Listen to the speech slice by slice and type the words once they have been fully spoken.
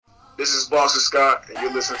This is Boston Scott, and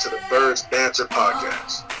you're listening to the Birds Banter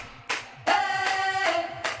Podcast.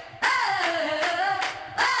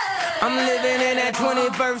 I'm living in that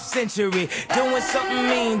 21st century, doing something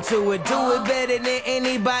mean to it. Do it better than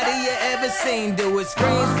anybody you ever seen do it.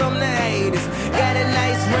 Screams from the haters, got a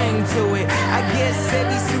nice ring to it. I guess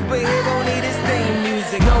every superhero need his theme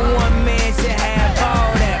music. No one man should have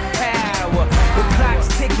all that power. The clock's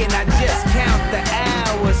ticking, I just count the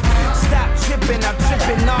hours. Stop tripping, I'm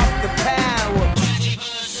tripping off the power.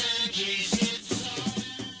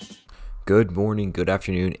 Good morning, good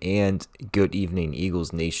afternoon, and good evening,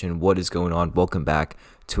 Eagles Nation. What is going on? Welcome back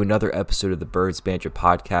to another episode of the Birds Banter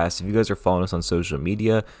Podcast. If you guys are following us on social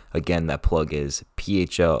media, again, that plug is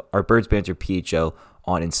PHL, our Birds Banter PHL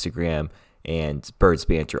on Instagram and Birds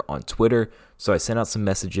Banter on Twitter. So I sent out some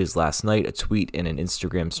messages last night, a tweet and an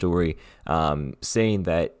Instagram story, saying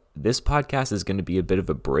that this podcast is going to be a bit of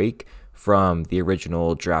a break from the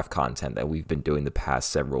original draft content that we've been doing the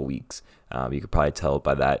past several weeks. You could probably tell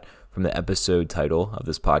by that from the episode title of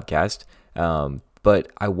this podcast.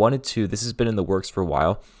 But I wanted to, this has been in the works for a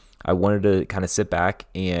while. I wanted to kind of sit back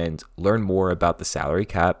and learn more about the salary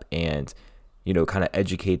cap and, you know, kind of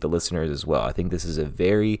educate the listeners as well. I think this is a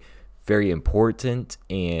very, very important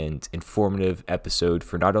and informative episode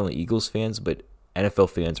for not only Eagles fans, but NFL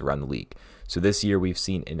fans around the league. So this year we've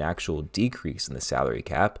seen an actual decrease in the salary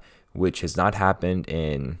cap, which has not happened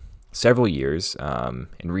in several years.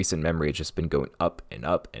 In recent memory, it's just been going up and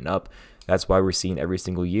up and up. That's why we're seeing every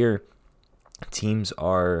single year teams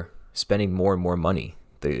are spending more and more money.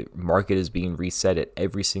 The market is being reset at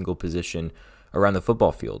every single position around the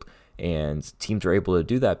football field, and teams are able to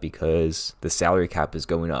do that because the salary cap is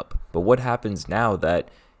going up. But what happens now that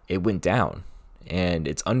it went down and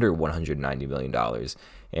it's under $190 million,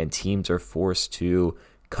 and teams are forced to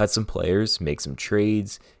cut some players, make some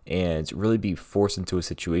trades, and really be forced into a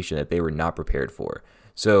situation that they were not prepared for.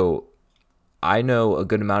 So I know a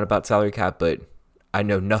good amount about salary cap, but I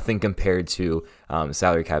know nothing compared to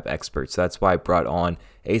salary cap experts. So that's why I brought on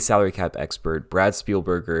a salary cap expert. Brad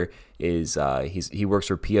Spielberger is he works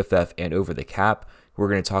for PFF and Over the Cap. We're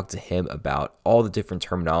going to talk to him about all the different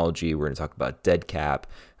terminology. We're going to talk about dead cap,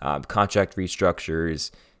 contract restructures,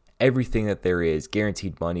 everything that there is,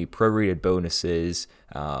 guaranteed money, prorated bonuses,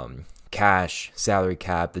 cash, salary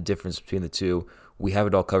cap, the difference between the two. We have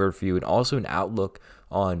it all covered for you, and also an outlook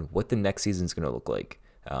on what the next season is going to look like.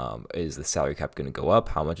 Is the salary cap going to go up?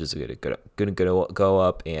 How much is it going to go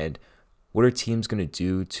up? And what are teams going to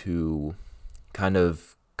do to kind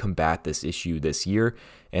of combat this issue this year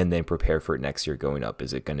and then prepare for it next year going up?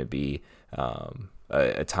 Is it going to be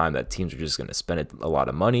a time that teams are just going to spend a lot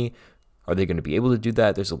of money? Are they going to be able to do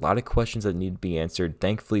that? There's a lot of questions that need to be answered.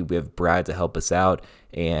 Thankfully, we have Brad to help us out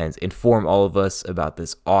and inform all of us about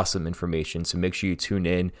this awesome information. So make sure you tune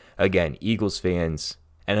in. Again, Eagles fans,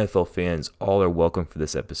 NFL fans, all are welcome for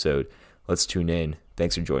this episode. Let's tune in.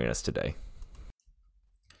 Thanks for joining us today.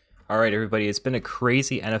 All right, everybody, it's been a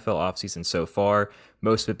crazy NFL offseason so far,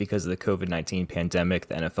 most of it because of the COVID-19 pandemic.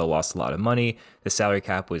 The NFL lost a lot of money. The salary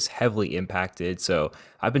cap was heavily impacted. So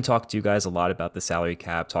I've been talking to you guys a lot about the salary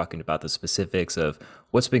cap, talking about the specifics of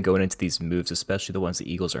what's been going into these moves, especially the ones the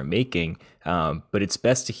Eagles are making. But it's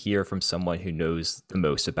best to hear from someone who knows the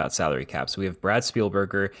most about salary cap. So we have Brad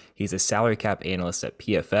Spielberger. He's a salary cap analyst at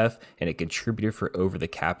PFF and a contributor for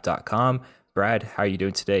overthecap.com. Brad, how are you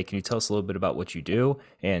doing today? Can you tell us a little bit about what you do?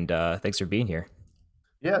 And thanks for being here.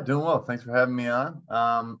 Yeah, doing well. Thanks for having me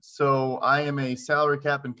on. So I am a salary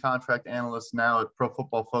cap and contract analyst now at Pro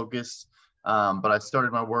Football Focus, but I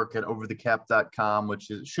started my work at overthecap.com,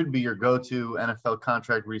 which should be your go-to NFL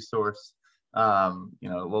contract resource.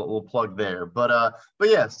 We'll plug there. But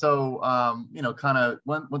yeah, so kind of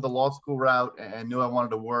went the law school route and knew I wanted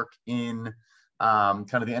to work in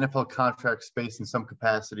kind of the NFL contract space in some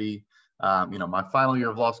capacity. My final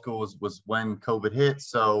year of law school was when COVID hit.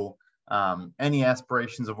 So any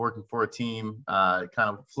aspirations of working for a team kind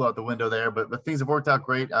of flew out the window there, but things have worked out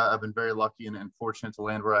great. I've been very lucky and fortunate to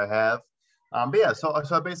land where I have. But yeah, so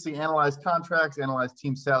I basically analyze contracts, analyze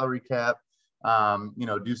team salary cap,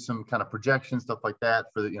 do some kind of projections, stuff like that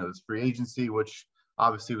for this free agency, which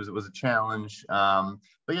obviously was a challenge.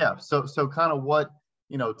 But yeah, so kind of what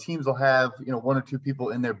teams will have, one or two people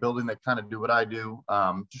in their building that kind of do what I do,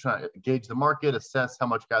 just trying to gauge the market, assess how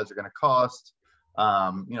much guys are going to cost,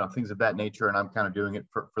 things of that nature. And I'm kind of doing it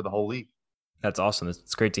for the whole league. That's awesome.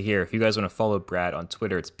 It's great to hear. If you guys want to follow Brad on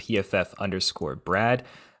Twitter, it's PFF_Brad.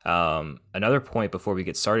 Another point before we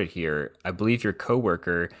get started here, I believe your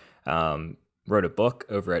coworker wrote a book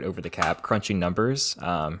over at Over the Cap, Crunching Numbers.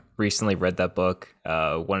 Recently read that book.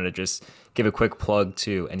 Wanted to just give a quick plug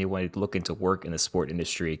to anyone looking to work in the sport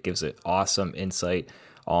industry. It gives an awesome insight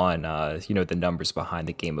on, the numbers behind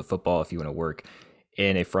the game of football. If you want to work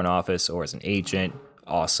in a front office or as an agent,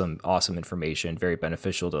 awesome information, very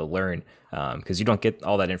beneficial to learn, because you don't get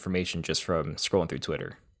all that information just from scrolling through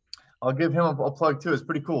Twitter. I'll give him a plug too. It's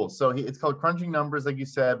pretty cool. So it's called Crunching Numbers, like you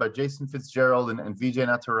said, by Jason Fitzgerald and Vijay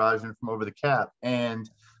Natarajan from Over the Cap. And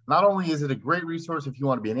not only is it a great resource if you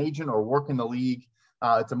want to be an agent or work in the league,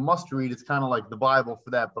 it's a must read. It's kind of like the Bible for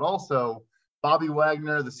that. But also Bobby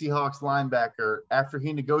Wagner, the Seahawks linebacker, after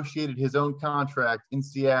he negotiated his own contract in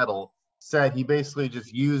Seattle, said he basically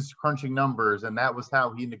just used Crunching Numbers, and that was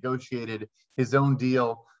how he negotiated his own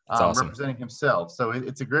deal, awesome. Representing himself. So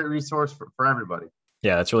it's a great resource for everybody.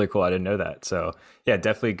 Yeah, that's really cool. I didn't know that. So yeah,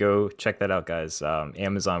 definitely go check that out, guys.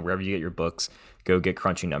 Amazon, wherever you get your books, go get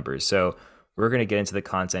Crunching Numbers. So we're going to get into the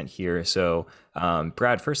content here. So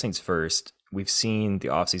Brad, first things first, we've seen the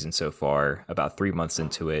offseason so far, about 3 months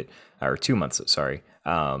into it, or 2 months,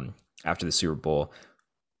 after the Super Bowl.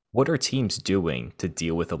 What are teams doing to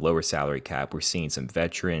deal with a lower salary cap? We're seeing some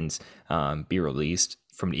veterans be released.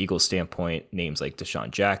 From the Eagles standpoint, names like Deshaun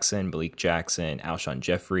Jackson, Malik Jackson, Alshon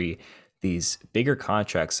Jeffrey, these bigger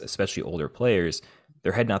contracts, especially older players,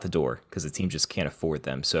 they're heading out the door because the team just can't afford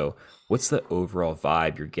them. So what's the overall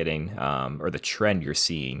vibe you're getting or the trend you're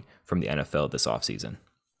seeing from the NFL this offseason?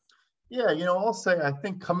 Yeah, I'll say I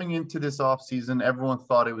think coming into this offseason, everyone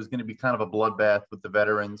thought it was going to be kind of a bloodbath with the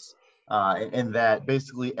veterans. And that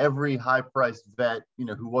basically every high-priced vet,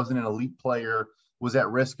 who wasn't an elite player was at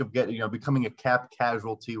risk of becoming a cap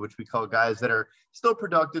casualty, which we call guys that are still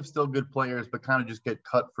productive, still good players, but kind of just get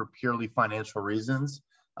cut for purely financial reasons.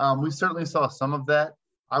 We certainly saw some of that.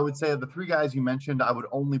 I would say of the three guys you mentioned, I would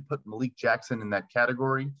only put Malik Jackson in that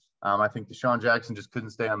category. I think Deshaun Jackson just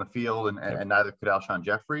couldn't stay on the field, and neither could Alshon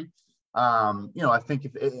Jeffrey. I think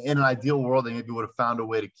if in an ideal world, they maybe would have found a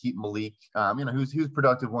way to keep Malik, he was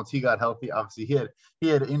productive once he got healthy. Obviously he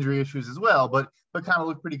had injury issues as well, but kind of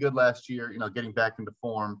looked pretty good last year, getting back into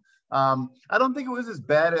form. I don't think it was as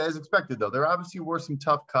bad as expected though. There obviously were some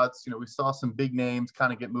tough cuts. We saw some big names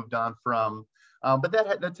kind of get moved on from, but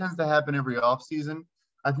that tends to happen every offseason.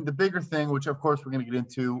 I think the bigger thing, which of course we're going to get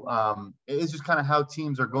into, is just kind of how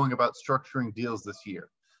teams are going about structuring deals this year.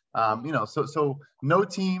 So no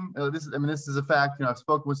team, this is a fact, I've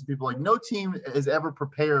spoken with some people, like no team is ever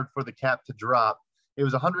prepared for the cap to drop. It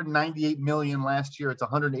was 198 million last year. It's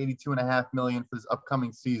 182.5 million for this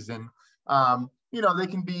upcoming season.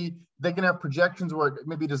 They can have projections where it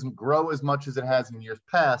maybe doesn't grow as much as it has in years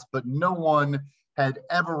past, but no one had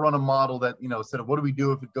ever run a model that, said, what do we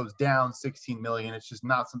do if it goes down 16 million? It's just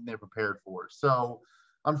not something they're prepared for. So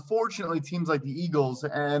unfortunately, teams like the Eagles,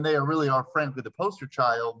 and they are frankly the poster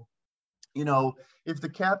child, if the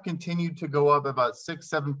cap continued to go up about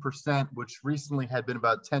 6-7%, which recently had been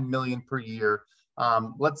about 10 million per year,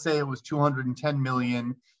 let's say it was 210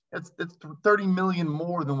 million, it's 30 million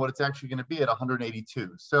more than what it's actually going to be at 182.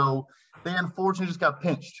 So they unfortunately just got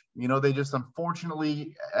pinched. They just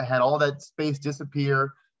unfortunately had all that space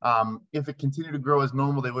disappear. If it continued to grow as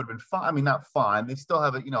normal, they would have been fine. I mean, not fine. They still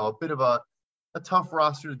have a bit of a tough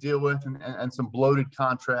roster to deal with and some bloated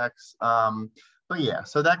contracts. But yeah,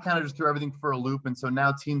 so that kind of just threw everything for a loop. And so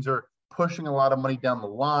now teams are pushing a lot of money down the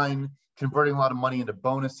line, converting a lot of money into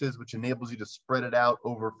bonuses, which enables you to spread it out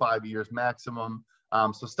over 5 years maximum.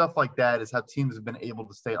 So stuff like that is how teams have been able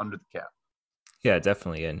to stay under the cap. Yeah,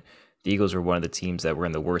 definitely. And the Eagles were one of the teams that were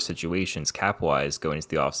in the worst situations cap-wise going into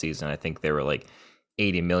the offseason. I think they were like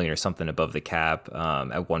 80 million or something above the cap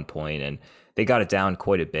at one point, and they got it down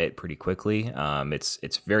quite a bit pretty quickly.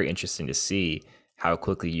 It's very interesting to see how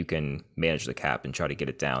quickly you can manage the cap and try to get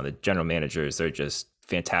it down. The general managers, they're just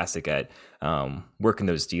fantastic at working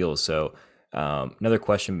those deals. So another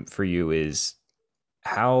question for you is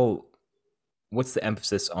what's the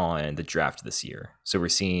emphasis on the draft this year? So we're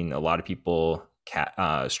seeing a lot of people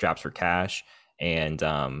straps for cash and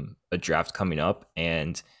a draft coming up,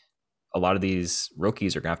 and a lot of these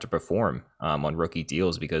rookies are going to have to perform on rookie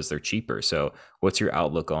deals because they're cheaper. So what's your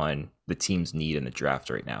outlook on the team's need in the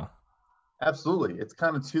draft right now? Absolutely. It's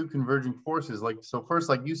kind of two converging forces. So first,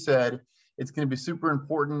 like you said, it's going to be super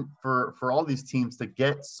important for all these teams to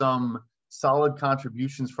get some solid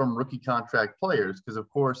contributions from rookie contract players, because of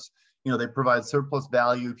course, they provide surplus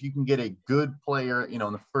value. If you can get a good player, in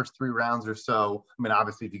the first 3 rounds or so, I mean,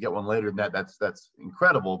 obviously if you get one later than that, that's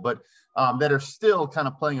incredible, but that are still kind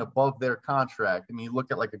of playing above their contract. I mean, you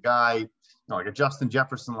look at like a guy, like a Justin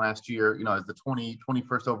Jefferson last year, as the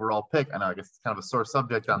 21st overall pick. I know, I guess it's kind of a sore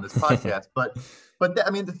subject on this podcast, but I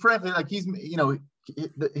mean, frankly, like he's,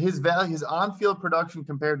 his value, his on-field production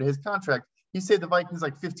compared to his contract he saved the Vikings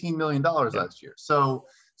like $15 million last year. So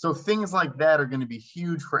things like that are going to be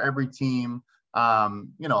huge for every team.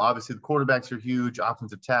 Obviously the quarterbacks are huge,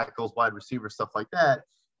 offensive tackles, wide receivers, stuff like that.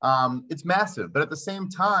 It's massive. But at the same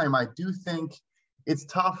time, I do think it's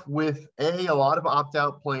tough with a lot of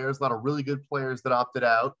opt-out players, a lot of really good players that opted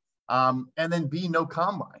out, and then B, no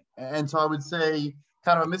combine. And so I would say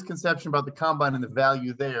kind of a misconception about the combine and the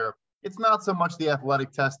value there. It's not so much the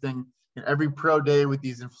athletic testing. Every pro day with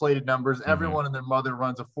these inflated numbers, everyone and their mother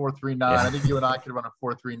runs a 4.39. Yeah. I think you and I could run a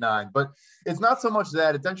 4.39, but it's not so much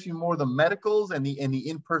that. It's actually more the medicals and the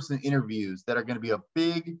in-person interviews that are going to be a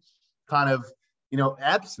big kind of,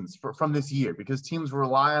 absence from this year, because teams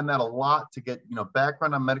rely on that a lot to get,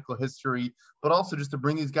 background on medical history, but also just to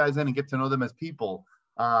bring these guys in and get to know them as people,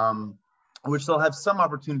 which they'll have some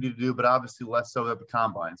opportunity to do, but obviously less so at the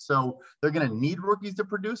combine. So they're going to need rookies to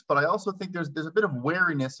produce, but I also think there's a bit of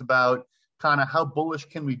wariness about kind of how bullish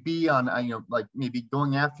can we be on, like maybe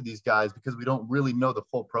going after these guys because we don't really know the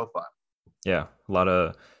full profile. Yeah, a lot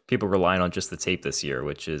of people relying on just the tape this year,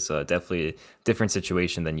 which is definitely a different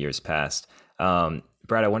situation than years past.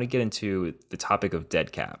 Brad, I want to get into the topic of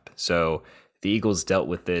dead cap. So the Eagles dealt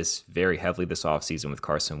with this very heavily this offseason with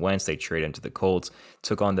Carson Wentz. They traded into the Colts,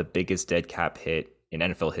 took on the biggest dead cap hit in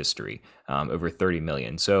NFL history, over $30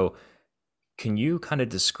 million. So can you kind of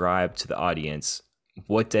describe to the audience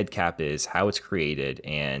what dead cap is, how it's created,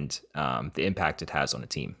 and the impact it has on a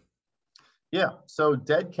team? Yeah, so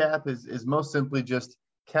dead cap is most simply just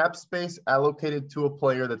cap space allocated to a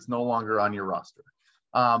player that's no longer on your roster.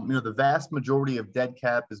 The vast majority of dead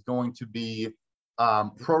cap is going to be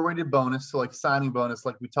prorated bonus, so like signing bonus,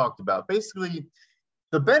 like we talked about. Basically,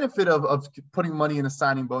 the benefit of putting money in a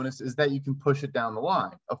signing bonus is that you can push it down the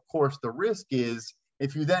line. Of course, the risk is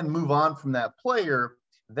if you then move on from that player,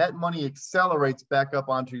 that money accelerates back up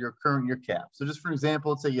onto your current year cap. So just for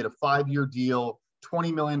example, let's say you had a 5-year deal,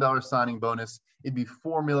 $20 million signing bonus, it'd be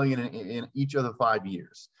 $4 million in each of the 5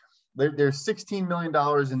 years. There's $16 million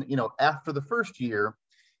in, after the first year.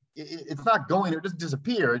 It's not going, it just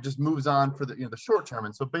disappear. It just moves on for the short term.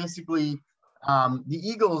 And so basically the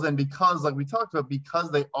Eagles, and because like we talked about,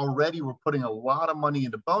 because they already were putting a lot of money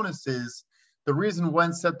into bonuses, the reason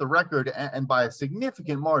Wentz set the record and by a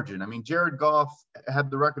significant margin. I mean, Jared Goff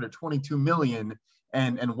had the record at 22 million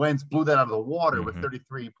and Wentz blew that out of the water with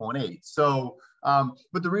 33.8. So,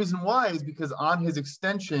 but the reason why is because on his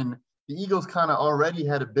extension, the Eagles kind of already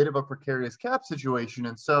had a bit of a precarious cap situation.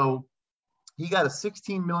 And so he got a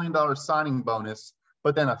 $16 million signing bonus,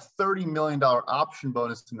 but then a $30 million option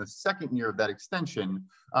bonus in the second year of that extension.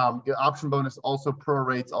 The option bonus also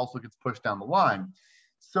prorates, also gets pushed down the line.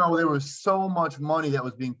 So there was so much money that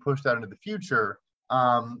was being pushed out into the future.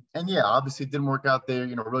 And yeah, obviously it didn't work out there,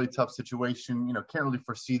 really tough situation, can't really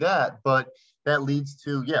foresee that, but that leads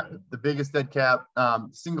to, the biggest dead cap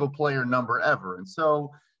single player number ever. And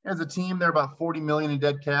so as a team, they're about 40 million in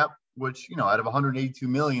dead cap, which, out of 182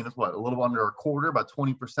 million is what, a little under a quarter, about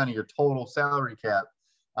 20% of your total salary cap,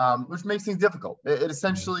 which makes things difficult. It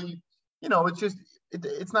essentially, it's just,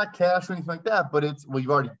 it's not cash or anything like that, but you've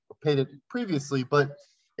already paid it previously, but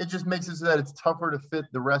it just makes it so that it's tougher to fit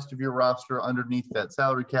the rest of your roster underneath that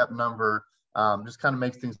salary cap number. Just kind of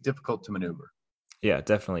makes things difficult to maneuver. Yeah,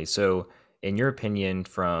 definitely. So in your opinion,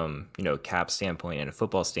 from, cap standpoint and a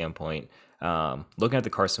football standpoint, looking at the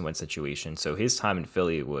Carson Wentz situation, so his time in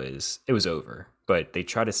Philly was over, but they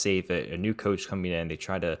try to save it. A new coach coming in, they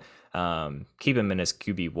try to keep him in as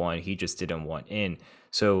QB1. He just didn't want in.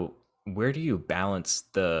 So where do you balance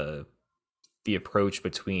the approach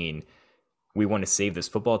between we want to save this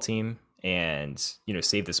football team and,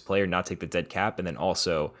 save this player, not take the dead cap, and then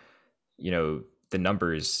also, the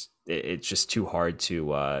numbers, it's just too hard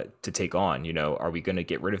to take on. Are we going to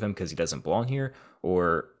get rid of him because he doesn't belong here,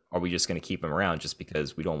 or are we just going to keep him around just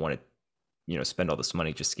because we don't want to, spend all this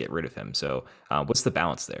money just to get rid of him? So what's the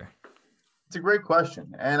balance there? It's a great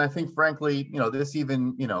question. And I think, frankly, this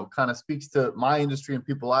even, kind of speaks to my industry and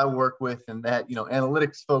people I work with, and that,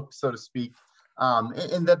 analytics folks, so to speak,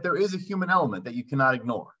 and that there is a human element that you cannot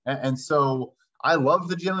ignore. And so I love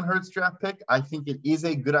the Jalen Hurts draft pick. I think it is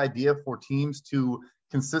a good idea for teams to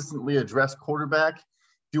consistently address quarterback.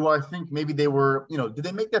 Do I think maybe they were, did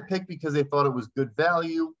they make that pick because they thought it was good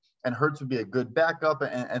value and Hurts would be a good backup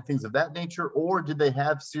and things of that nature? Or did they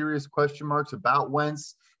have serious question marks about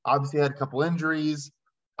Wentz? Obviously had a couple injuries,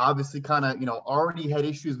 obviously kind of, already had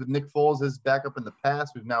issues with Nick Foles as backup in the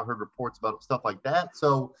past. We've now heard reports about stuff like that.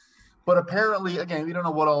 So, but apparently, again, we don't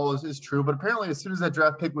know what all is true, but apparently as soon as that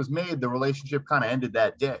draft pick was made, the relationship kind of ended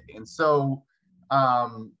that day. And so,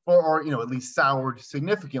 or at least soured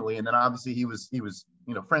significantly. And then obviously he was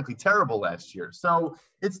frankly terrible last year. So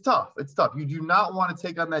it's tough. It's tough. You do not want to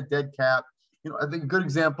take on that dead cap. I think a good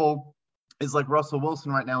example is like Russell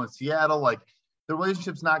Wilson right now in Seattle. Like the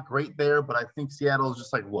relationship's not great there, but I think Seattle is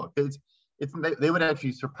just like, look, they would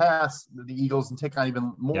actually surpass the Eagles and take on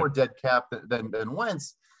even more dead cap than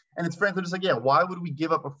Wentz. And it's frankly just like, why would we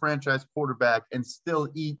give up a franchise quarterback and still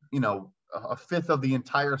eat, a fifth of the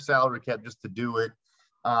entire salary cap just to do it?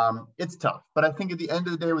 It's tough. But I think at the end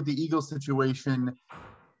of the day with the Eagles situation,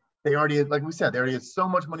 they already had so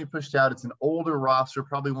much money pushed out. It's an older roster,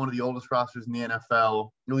 probably one of the oldest rosters in the NFL.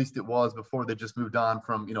 At least it was before they just moved on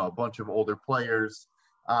from, a bunch of older players.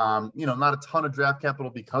 Not a ton of draft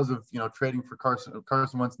capital because of, trading for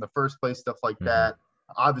Carson Wentz in the first place, stuff like that.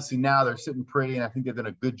 Obviously now they're sitting pretty, and I think they've done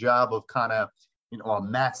a good job of kind of,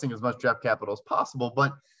 amassing as much draft capital as possible.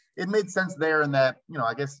 But it made sense there in that,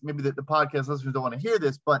 I guess maybe the podcast listeners don't want to hear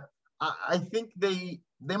this, but I think they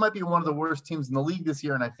might be one of the worst teams in the league this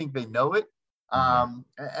year, and I think they know it. And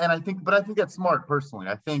I think that's smart personally.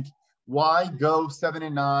 I think why go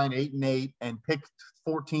 7-9, 8-8, and pick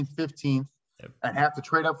 14th, 15th, and have to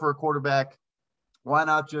trade up for a quarterback? Why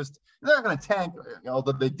not just – they're not going to tank,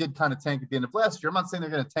 although they did kind of tank at the end of last year. I'm not saying they're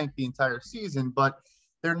going to tank the entire season, but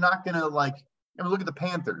they're not going to look at the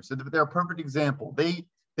Panthers. They're a perfect example.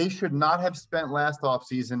 They should not have spent last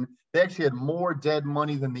offseason. They actually had more dead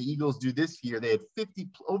money than the Eagles do this year. They had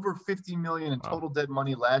over $50 million in total dead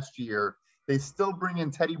money last year. They still bring in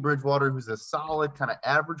Teddy Bridgewater, who's a solid kind of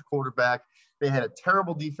average quarterback. They had a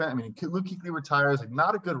terrible defense. I mean, Luke Kuechly retires,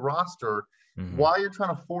 not a good roster. Why you're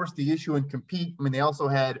trying to force the issue and compete? I mean, they also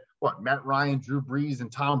had Matt Ryan, Drew Brees,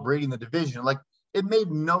 and Tom Brady in the division. It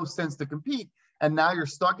made no sense to compete. And now you're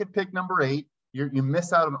stuck at pick number 8. You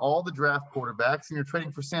miss out on all the draft quarterbacks, and you're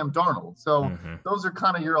trading for Sam Darnold. So those are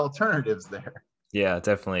kind of your alternatives there. Yeah,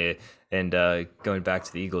 definitely. And going back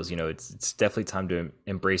to the Eagles, it's definitely time to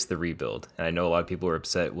embrace the rebuild. And I know a lot of people were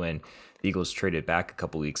upset when the Eagles traded back a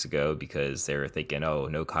couple weeks ago because they were thinking, oh,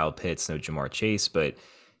 no Kyle Pitts, no Jamar Chase, but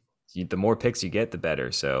the more picks you get, the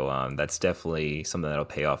better. So that's definitely something that'll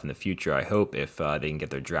pay off in the future, I hope, if they can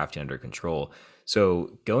get their drafting under control.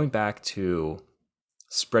 So going back to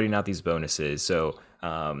spreading out these bonuses. So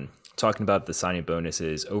talking about the signing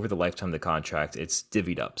bonuses over the lifetime of the contract, it's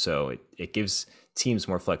divvied up. So it gives teams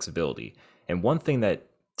more flexibility. And one thing that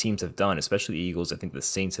teams have done, especially the Eagles, I think the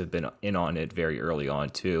Saints have been in on it very early on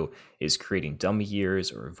too, is creating dummy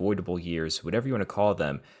years or avoidable years, whatever you want to call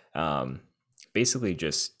them. Basically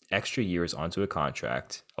just extra years onto a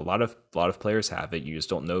contract. A lot of players have it. You just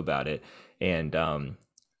don't know about it. And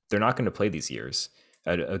they're not going to play these years.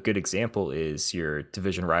 A good example is your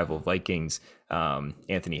division rival Vikings,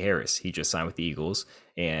 Anthony Harris. He just signed with the Eagles,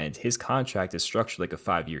 and his contract is structured like a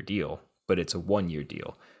 5-year deal, but it's a 1-year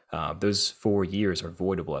deal. Those 4 years are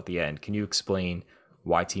voidable at the end. Can you explain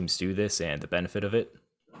why teams do this and the benefit of it?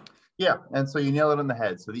 Yeah, and so you nail it on the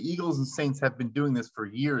head. So the Eagles and Saints have been doing this for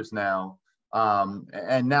years now.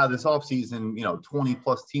 And now this offseason,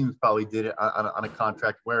 20-plus teams probably did it on a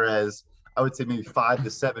contract, whereas I would say maybe 5 to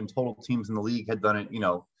 7 total teams in the league had done it,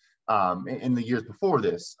 in the years before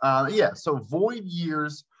this. So void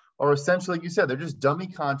years are essentially, like you said, they're just dummy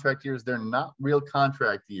contract years. They're not real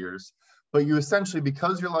contract years, but you essentially,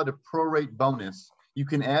 because you're allowed to prorate bonus, you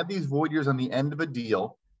can add these void years on the end of a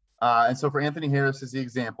deal. And so for Anthony Harris is the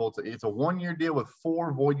example. It's a 1-year deal with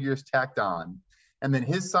 4 void years tacked on. And then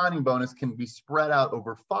his signing bonus can be spread out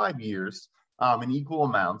over 5 years in equal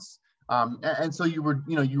amounts. And so you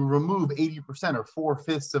remove 80% or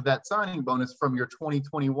 4/5 of that signing bonus from your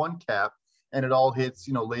 2021 cap, and it all hits,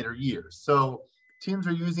 later years. So teams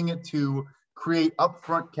are using it to create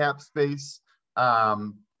upfront cap space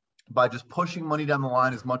by just pushing money down the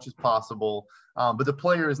line as much as possible. But the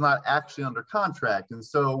player is not actually under contract. And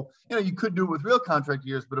so, you could do it with real contract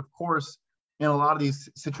years, but of course, in a lot of these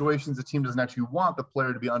situations, the team doesn't actually want the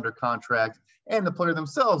player to be under contract, and the player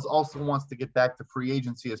themselves also wants to get back to free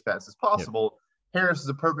agency as fast as possible. Yep. Harris is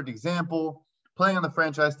a perfect example. Playing on the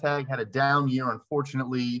franchise tag, had a down year,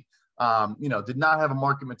 unfortunately. Did not have a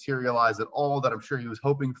market materialize at all that I'm sure he was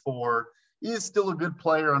hoping for. He is still a good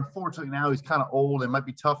player. Unfortunately, now he's kind of old. It might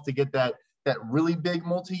be tough to get that really big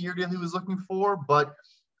multi-year deal he was looking for, but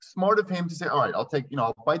smart of him to say, all right,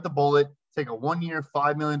 I'll bite the bullet, take a 1-year,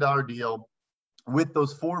 $5 million deal with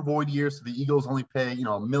those 4 void years. So the Eagles only pay,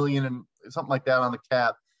 $1 million and something like that on the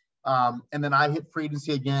cap. And then I hit free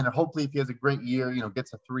agency again. And hopefully if he has a great year,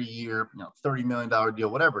 gets a 3-year, $30 million deal,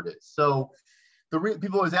 whatever it is. So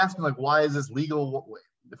people always ask me, why is this legal?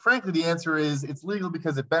 Frankly, the answer is it's legal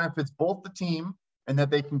because it benefits both the team and that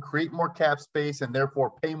they can create more cap space and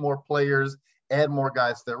therefore pay more players, add more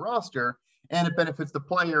guys to their roster. And it benefits the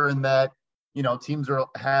player in that teams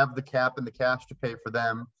have the cap and the cash to pay for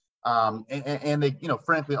them. And they,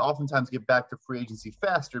 frankly, oftentimes get back to free agency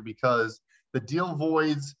faster because the deal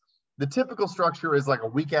voids, the typical structure is like a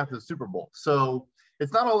week after the Super Bowl. So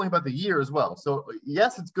it's not only about the year as well. So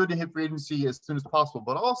yes, it's good to hit free agency as soon as possible,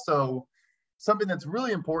 but also something that's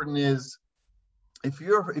really important is if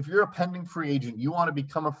you're a pending free agent, you want to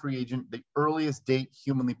become a free agent the earliest date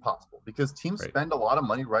humanly possible, because teams spend a lot of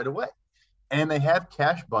money right away and they have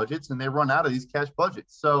cash budgets and they run out of these cash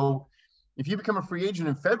budgets. So if you become a free agent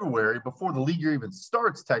in February before the league year even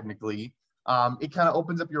starts, technically, it kind of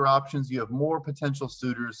opens up your options. You have more potential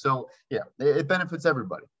suitors. So yeah, it benefits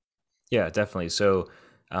everybody. Yeah, definitely. So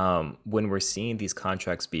when we're seeing these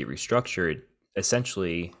contracts be restructured,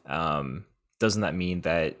 essentially, doesn't that mean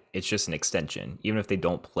that it's just an extension, even if they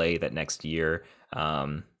don't play that next year?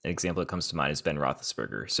 An example that comes to mind is Ben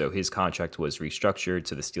Roethlisberger. So his contract was restructured,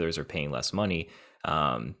 so the Steelers are paying less money.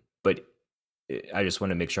 But I just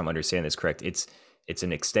want to make sure I'm understanding this correct. It's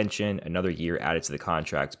an extension, another year added to the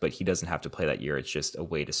contract, but he doesn't have to play that year. It's just a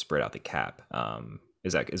way to spread out the cap.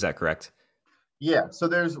 Is that correct? Yeah. So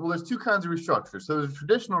there's two kinds of restructure. So there's a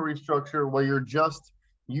traditional restructure where you're just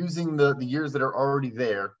using the years that are already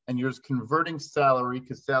there and you're just converting salary,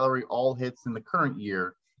 because salary all hits in the current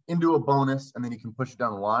year, into a bonus, and then you can push it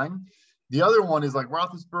down the line. The other one is like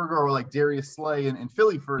Roethlisberger or like Darius Slay in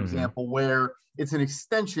Philly, for example, where it's an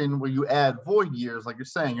extension where you add void years, like you're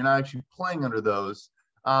saying, you're not actually playing under those.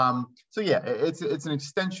 So yeah, it's an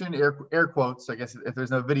extension, air quotes, I guess, if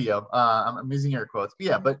there's no video, I'm using air quotes, but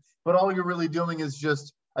yeah, but all you're really doing is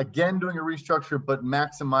just, again, doing a restructure, but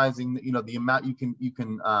maximizing, the amount you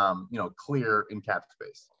can clear in cap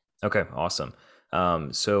space. Okay, awesome.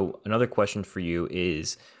 So another question for you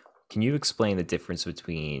is, can you explain the difference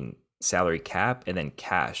between salary cap and then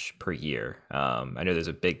cash per year? I know there's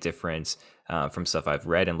a big difference from stuff I've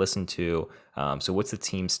read and listened to. So what's the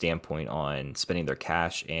team's standpoint on spending their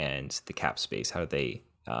cash and the cap space? How do they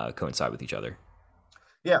coincide with each other?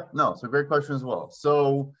 Yeah, no, it's a great question as well.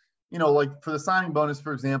 So, like for the signing bonus,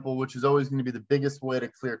 for example, which is always going to be the biggest way to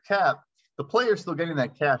clear cap, the player's still getting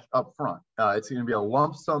that cash up front. It's going to be a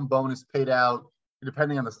lump sum bonus paid out,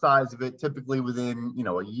 depending on the size of it, typically within,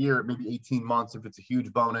 a year, maybe 18 months if it's a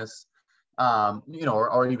huge bonus,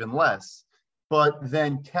 or even less. But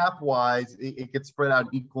then cap-wise, it gets spread out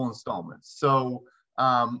in equal installments. So,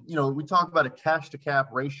 we talk about a cash-to-cap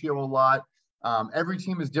ratio a lot. Every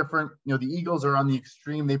team is different. The Eagles are on the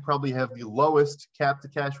extreme. They probably have the lowest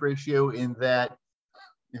cap-to-cash ratio in that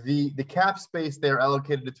the cap space they're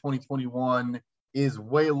allocated to 2021 is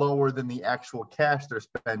way lower than the actual cash they're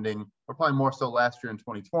spending, or probably more so last year in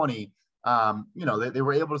 2020. They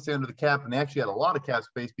were able to stay under the cap, and they actually had a lot of cap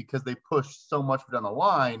space because they pushed so much down the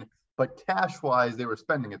line, but cash-wise, they were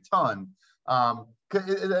spending a ton. And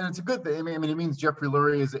it's a good thing. I mean, it means Jeffrey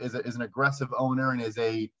Lurie is an aggressive owner and is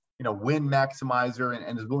a win maximizer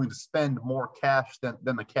and is willing to spend more cash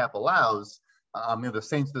than the cap allows. The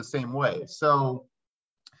Saints are the same way. So,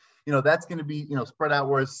 that's going to be, spread out,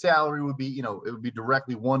 whereas salary would be, it would be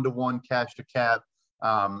directly 1-to-1 cash to cap.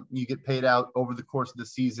 You get paid out over the course of the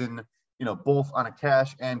season, both on a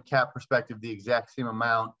cash and cap perspective, the exact same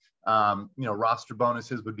amount. Roster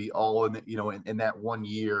bonuses would be all in, in that 1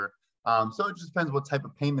 year. So it just depends what type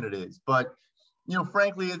of payment it is. But,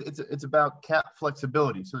 frankly, it's about cap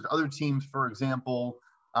flexibility. So there's other teams, for example,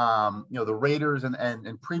 the Raiders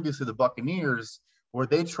and previously the Buccaneers, where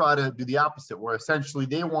they try to do the opposite, where essentially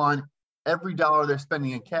they want every dollar they're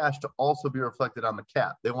spending in cash to also be reflected on the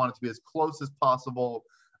cap. They want it to be as close as possible,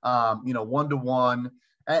 1-to-1.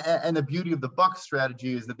 And the beauty of the Bucs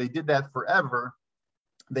strategy is that they did that forever.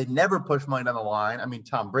 They never push money down the line. I mean,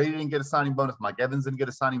 Tom Brady didn't get a signing bonus. Mike Evans didn't get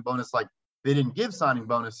a signing bonus. Like, they didn't give signing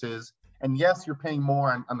bonuses. And yes, you're paying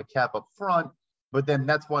more on the cap up front, but then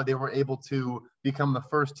that's why they were able to become the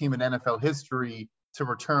first team in NFL history to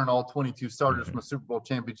return all 22 starters from a Super Bowl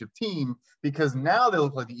championship team, because now they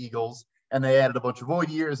look like the Eagles, and they added a bunch of void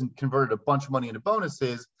years and converted a bunch of money into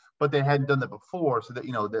bonuses, but they hadn't done that before. So that,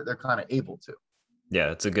 they're kind of able to.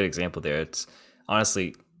 Yeah, it's a good example there. It's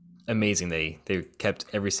honestly amazing they kept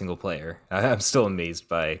every single player. I'm still amazed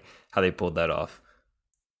by how they pulled that off.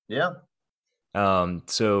 Yeah.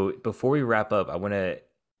 So before we wrap up, I want to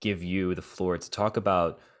give you the floor to talk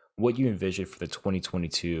about what you envision for the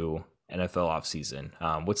 2022 NFL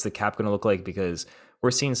offseason. What's the cap going to look like? Because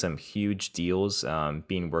we're seeing some huge deals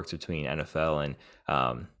being worked between NFL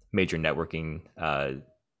and major networking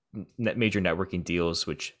deals,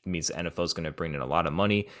 which means the NFL is going to bring in a lot of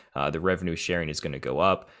money. The revenue sharing is going to go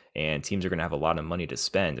up, and teams are going to have a lot of money to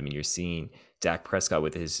spend. I mean, you're seeing Dak Prescott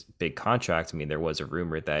with his big contract. I mean, there was a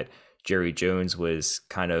rumor that Jerry Jones was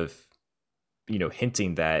kind of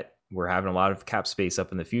hinting that we're having a lot of cap space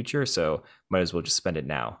up in the future, so might as well just spend it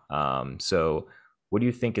now. So what do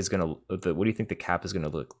you think the cap is going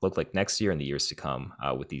to look like next year and the years to come,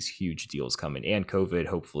 with these huge deals coming and COVID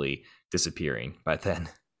hopefully disappearing by then?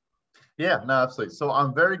 Yeah, no, absolutely. So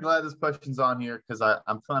I'm very glad this question's on here because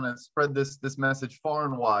I'm trying to spread this message far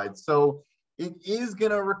and wide. So it is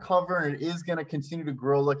going to recover and it is going to continue to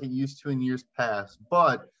grow like it used to in years past.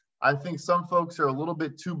 But I think some folks are a little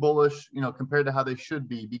bit too bullish, compared to how they should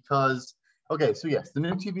be because, okay, so yes, the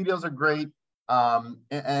new TV deals are great. And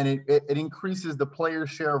it increases the player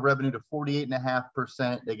share of revenue to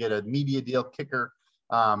 48.5%. They get a media deal kicker.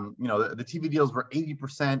 The TV deals were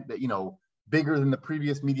 80%, bigger than the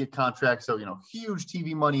previous media contract. So, huge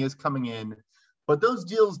TV money is coming in, but those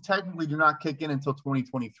deals technically do not kick in until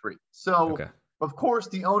 2023. So, okay. Of course,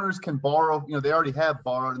 the owners can borrow, they already have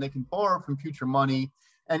borrowed and they can borrow from future money.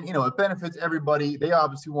 And, it benefits everybody. They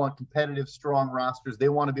obviously want competitive, strong rosters. They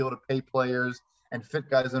want to be able to pay players and fit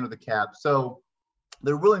guys under the cap. So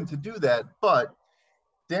they're willing to do that. But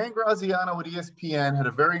Dan Graziano at ESPN had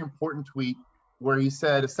a very important tweet where he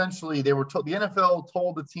said, essentially, the NFL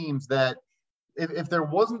told the teams that if there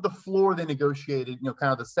wasn't the floor they negotiated,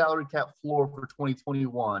 kind of the salary cap floor for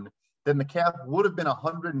 2021, then the cap would have been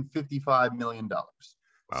 $155 million.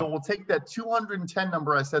 Wow. So we'll take that 210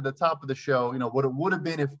 number I said at the top of the show, what it would have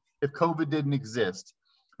been if COVID didn't exist.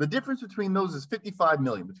 The difference between those is 55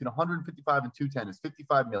 million. Between 155 and 210 is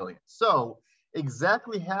 55 million. So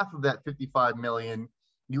exactly half of that 55 million,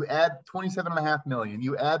 you add 27.5 million,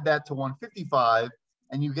 you add that to 155,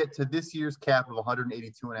 and you get to this year's cap of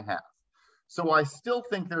 182.5. So I still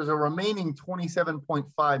think there's a remaining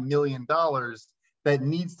 $27.5 million that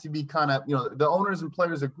needs to be kind of, the owners and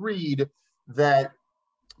players agreed that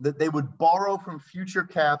they would borrow from future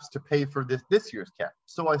caps to pay for this year's cap.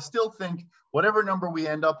 So I still think whatever number we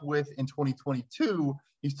end up with in 2022,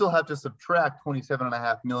 you still have to subtract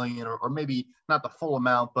 27.5 million, or maybe not the full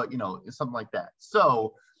amount, but something like that.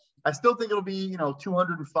 So I still think it'll be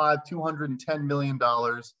 $210 million,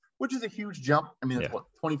 which is a huge jump. I mean, it's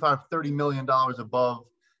 $25-30 million above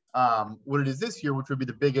what it is this year, which would be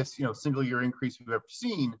the biggest single year increase we've ever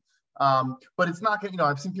seen. But it's not going to,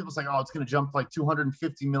 I've seen people say, oh, it's going to jump like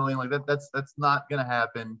 250 million. Like that's not going to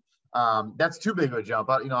happen. That's too big of a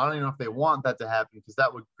jump. I don't even know if they want that to happen because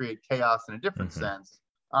that would create chaos in a different sense.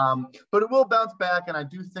 But it will bounce back. And I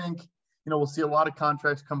do think, we'll see a lot of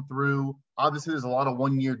contracts come through. Obviously there's a lot of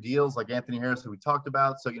 1-year deals like Anthony Harris that we talked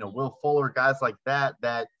about. So, Will Fuller, guys like that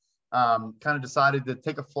kind of decided to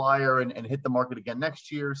take a flyer and hit the market again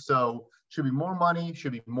next year. So should be more money,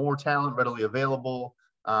 should be more talent readily available.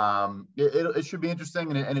 It should be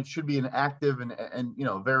interesting and it should be an active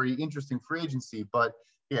and very interesting free agency, but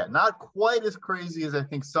yeah, not quite as crazy as I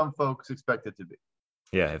think some folks expect it to be.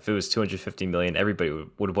 Yeah, if it was 250 million, everybody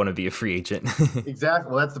would want to be a free agent.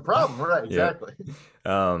 Exactly. Well, that's the problem, right? Exactly.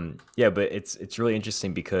 Yeah, but it's really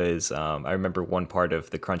interesting because I remember one part of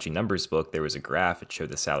the Crunchy Numbers book, there was a graph. It showed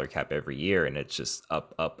the salary cap every year, and it's just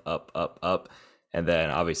up, up, up, up, up. And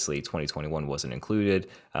then obviously 2021 wasn't included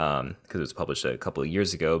because it was published a couple of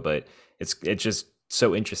years ago. But it's just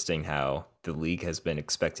so interesting how the league has been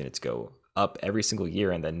expecting it to go up every single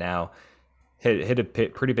year, and then now hit a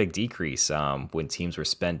pretty big decrease when teams were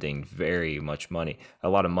spending very much money, a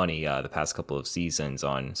lot of money the past couple of seasons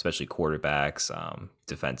on especially quarterbacks,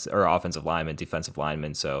 defense or offensive linemen, defensive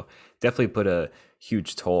linemen. So definitely put a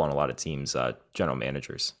huge toll on a lot of teams, general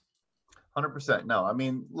managers. 100%. No, I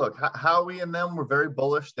mean, look, Howie and them were very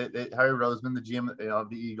bullish. Harry Roseman, the GM of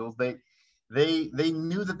the Eagles, they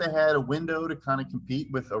knew that they had a window to kind of compete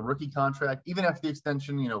with a rookie contract, even after the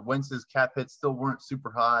extension. Wentz's cap hits still weren't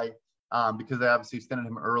super high because they obviously extended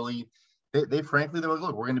him early. They frankly, they were like,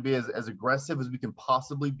 look, we're going to be as aggressive as we can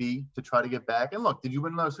possibly be to try to get back. And look, did you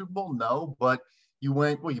win another Super Bowl? No, but you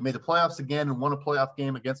made the playoffs again and won a playoff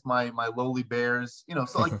game against my lowly Bears.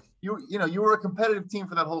 So like you were a competitive team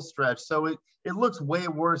for that whole stretch. So it looks way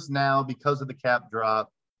worse now because of the cap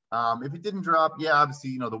drop. If it didn't drop, yeah,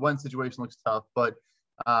 obviously, the Wentz situation looks tough, but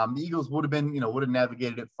the Eagles would have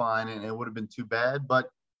navigated it fine and it would have been too bad. But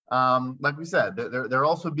like we said,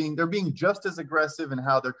 they're being just as aggressive in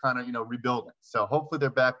how they're kind of, rebuilding. So hopefully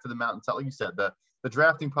they're back to the mountaintop. Like you said, the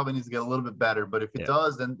drafting probably needs to get a little bit better, but if it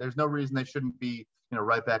does, then there's no reason they shouldn't be,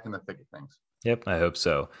 right back in the thick of things. Yep, I hope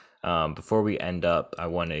so. Before we end up, I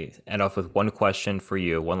want to end off with one question for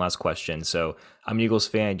you, one last question. So I'm an Eagles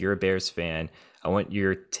fan, you're a Bears fan. I want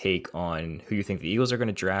your take on who you think the Eagles are going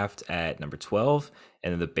to draft at number 12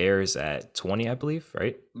 and then the Bears at 20, I believe,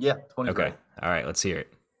 right? Yeah, 20. Okay. All right, let's hear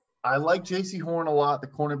it. I like J.C. Horn a lot, the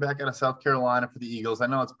cornerback out of South Carolina for the Eagles. I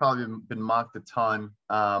know it's probably been mocked a ton,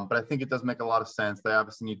 but I think it does make a lot of sense. They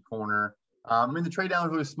obviously need corner. The trade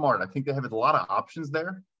down is smart. I think they have a lot of options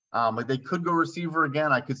there. Like they could go receiver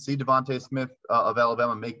again. I could see Devontae Smith of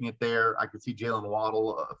Alabama making it there. I could see Jalen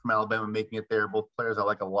Waddle from Alabama making it there. Both players I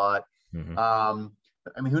like a lot.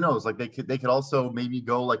 Who knows? Like they could also maybe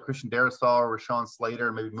go like Christian Darrisaw or Rashawn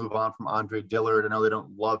Slater, maybe move on from Andre Dillard. I know they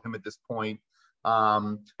don't love him at this point.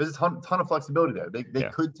 There's a ton of flexibility there. They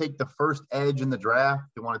could take the first edge in the draft.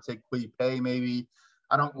 They want to take Kwity Paye maybe.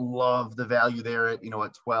 I don't love the value there at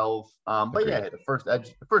 12. But yeah, the first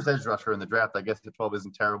edge rusher in the draft, I guess at 12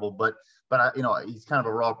 isn't terrible. But he's kind of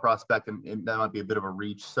a raw prospect, and that might be a bit of a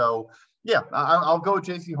reach. So yeah, I'll go with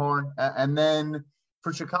J.C. Horn, and then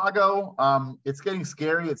for Chicago, it's getting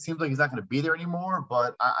scary. It seems like he's not going to be there anymore.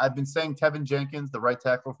 But I've been saying Tevin Jenkins, the right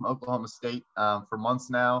tackle from Oklahoma State, for months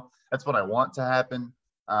now. That's what I want to happen.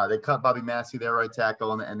 They cut Bobby Massey, their right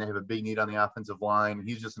tackle, and they have a big need on the offensive line.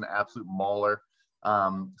 He's just an absolute mauler.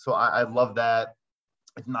 So I love that.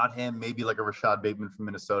 If not him, maybe like a Rashad Bateman from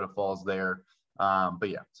Minnesota falls there. But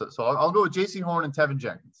yeah, so I'll go with J.C. Horn and Tevin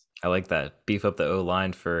Jenkins. I like that. Beef up the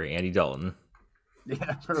O-line for Andy Dalton.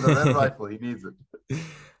 Yeah, for the red rifle, he needs it.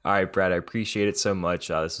 All right, Brad, I appreciate it so much.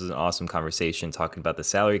 This was an awesome conversation talking about the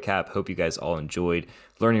salary cap. Hope you guys all enjoyed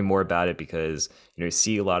learning more about it because, you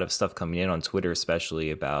see a lot of stuff coming in on Twitter,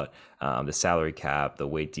 especially about the salary cap, the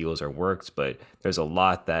way deals are worked, but there's a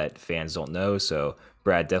lot that fans don't know. So,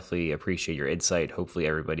 Brad, definitely appreciate your insight. Hopefully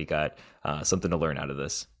everybody got something to learn out of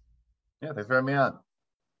this. Yeah, thanks for having me on.